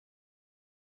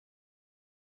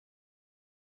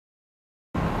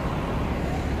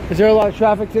Is there a lot of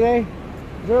traffic today?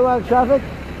 Is there a lot of traffic?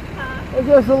 Is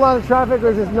there a lot of traffic,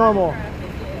 or is this normal?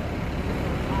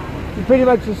 You pretty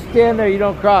much just stand there, you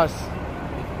don't cross.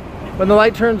 When the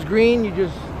light turns green,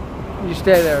 you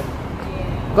stay there.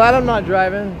 Glad I'm not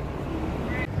driving.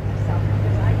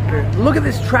 Look at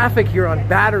this traffic here on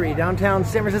Battery, downtown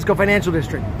San Francisco Financial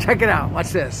District. Check it out, watch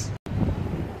this.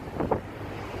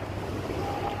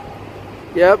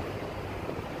 Yep.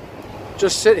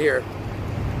 Just sit here.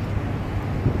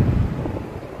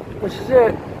 This is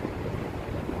it.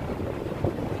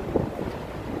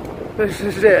 This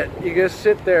is it. You just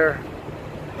sit there.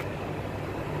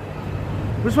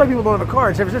 This is why people don't have a car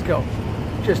in San Francisco.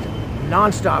 Just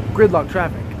non-stop gridlock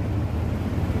traffic.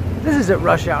 This is at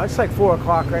rush hour. It's like 4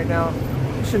 o'clock right now.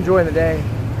 Just enjoying the day.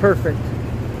 Perfect.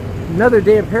 Another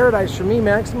day in paradise for me,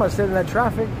 man. I'm not sitting in that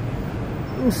traffic.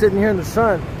 I'm sitting here in the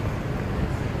sun.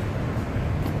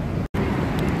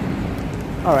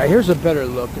 All right, here's a better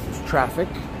look at this traffic.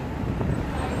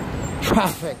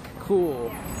 Traffic,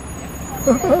 cool.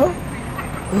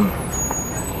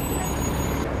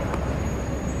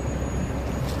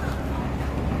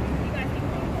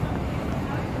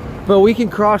 But we can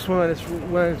cross when it's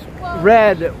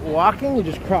red. Walking, you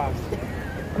just cross.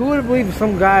 Who would have believed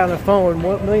some guy on the phone,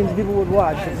 what millions of people would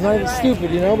watch? It's not even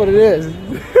stupid, you know, but it is.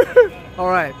 All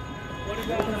right.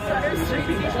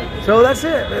 So that's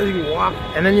it. You walk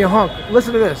and then you honk.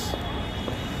 Listen to this.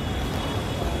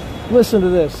 Listen to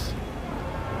this.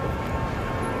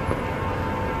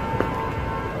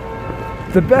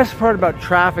 The best part about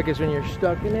traffic is when you're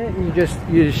stuck in it and you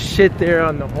just sit there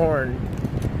on the horn.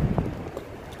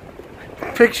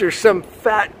 Picture some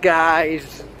fat guy,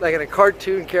 he's like in a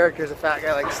cartoon character, is a fat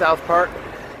guy like South Park.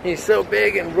 He's so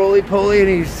big and roly-poly and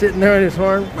he's sitting there on his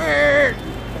horn.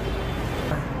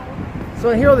 So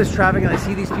I hear all this traffic and I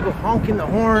see these people honking the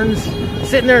horns,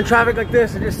 sitting there in traffic like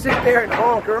this and just sit there and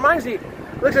honk. It reminds me, it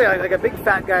looks like a big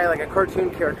fat guy, like a cartoon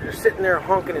character, just sitting there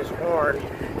honking his horn.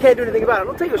 Can't do anything about it.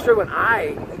 I'll tell you a story when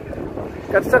I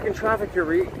got stuck in traffic here,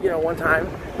 one time.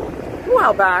 A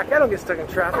while back. I don't get stuck in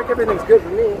traffic. Everything's good for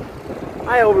me.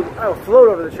 I float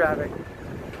over the traffic.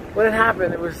 When it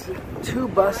happened, it was 2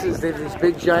 buses. They have these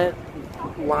big giant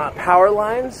power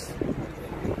lines. I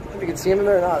don't know if you can see them in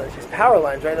there or not. There's just power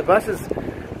lines, right? The buses,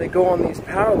 they go on these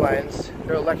power lines.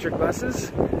 They're electric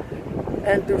buses.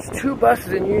 And there's 2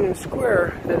 buses in Union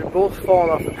Square that had both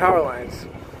fallen off the power lines.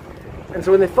 And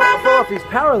so when they fell off these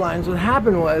power lines, what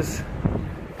happened was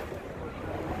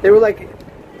they were like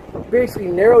basically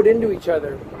narrowed into each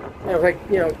other. And it was like,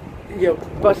 you know,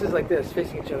 buses like this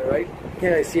facing each other, right?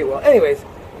 Can't really see it well. Anyways,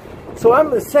 so I'm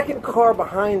the second car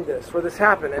behind this where this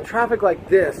happened, and traffic like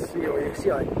this, you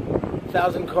see like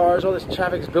 1,000 cars, all this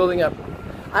traffic's building up.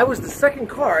 I was the second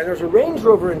car, and there's a Range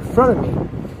Rover in front of me.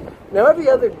 Now every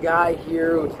other guy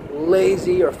here who's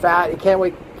lazy or fat, he can't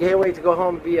wait to go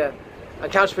home and be a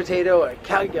couch potato,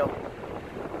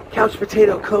 couch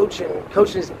potato coach and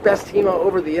coaching his best team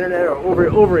over the internet or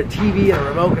over a TV and a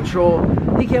remote control.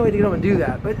 He can't wait to get home and do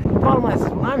that. But the bottom line is,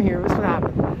 when I'm here, this is what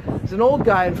happened. There's an old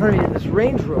guy in front of me in this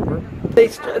Range Rover.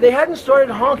 They hadn't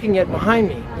started honking yet behind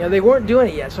me. They weren't doing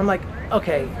it yet. So I'm like,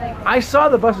 okay, I saw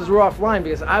the buses were offline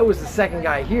because I was the second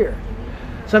guy here.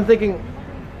 So I'm thinking,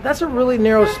 that's a really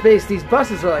narrow space. These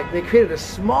buses are like, they created a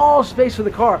small space for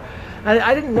the car. And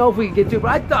I didn't know if we could get to it,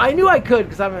 but I knew I could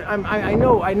because I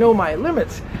know my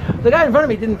limits. The guy in front of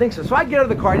me didn't think so. So I get out of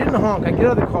the car. I didn't honk. I get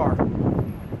out of the car.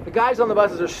 The guys on the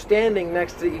buses are standing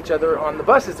next to each other on the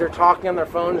buses. They're talking on their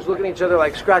phones, looking at each other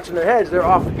like scratching their heads. They're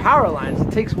off the power lines. It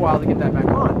takes a while to get that back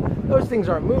on. Those things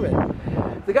aren't moving.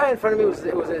 The guy in front of me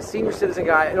was a senior citizen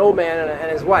guy, an old man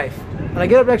and his wife. And I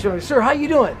get up next to him and I say, "Sir, how you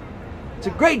doing? It's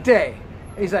a great day."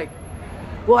 And he's like,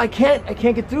 "Well, I can't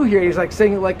get through here." He's like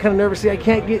saying it like kind of nervously, "I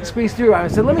can't get squeezed through." I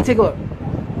said, "Let me take a look."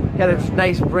 He had a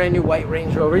nice brand new white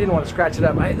Range Rover. He didn't want to scratch it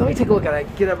up. Let me take a look at it.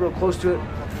 I get up real close to it.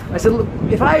 I said, "Look,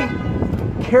 if I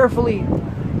carefully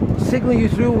signal you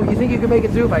through, you think you can make it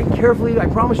through? If I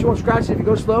promise you won't scratch it if you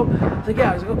go slow." He's like,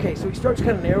 "Yeah." I was like, "Okay." So he starts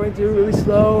kind of narrowing through really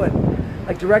slow and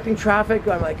like directing traffic.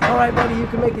 I'm like, "All right, buddy, you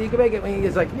can make it." When he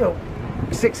gets like,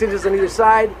 6 inches on either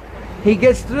side. He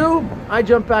gets through, I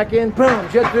jump back in, boom,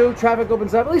 jet through, traffic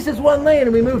opens up. At least it's one lane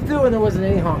and we move through and there wasn't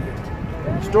any honking.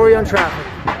 Story on traffic.